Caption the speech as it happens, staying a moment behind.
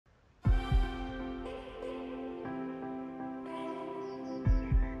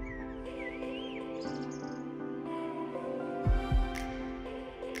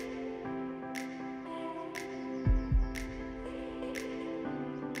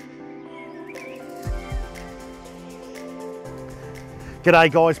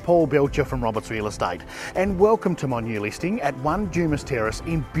G'day guys, Paul Belcher from Roberts Real Estate and welcome to my new listing at 1 Dumas Terrace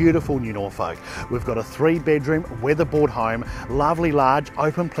in beautiful New Norfolk. We've got a 3-bedroom weatherboard home, lovely large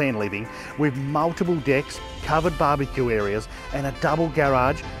open plan living with multiple decks, covered barbecue areas and a double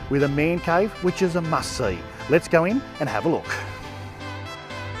garage with a man cave which is a must see. Let's go in and have a look.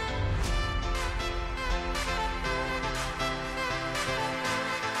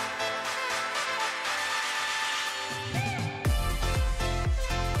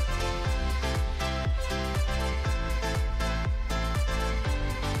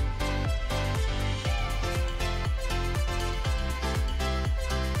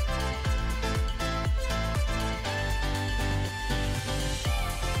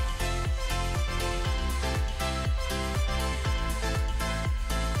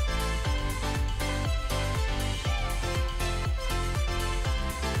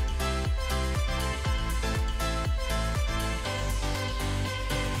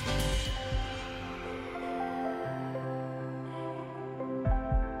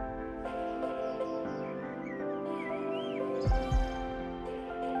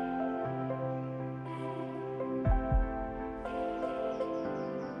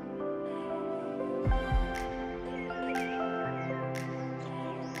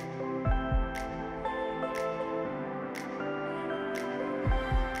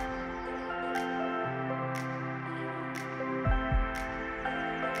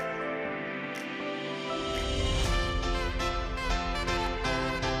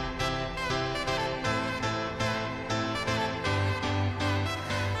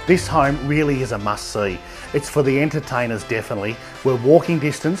 This home really is a must-see. It's for the entertainers definitely. We're walking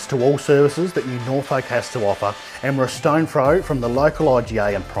distance to all services that New Norfolk has to offer and we're a stone throw from the local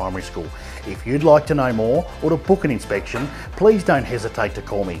IGA and primary school. If you'd like to know more or to book an inspection, please don't hesitate to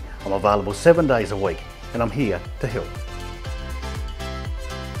call me. I'm available 7 days a week and I'm here to help.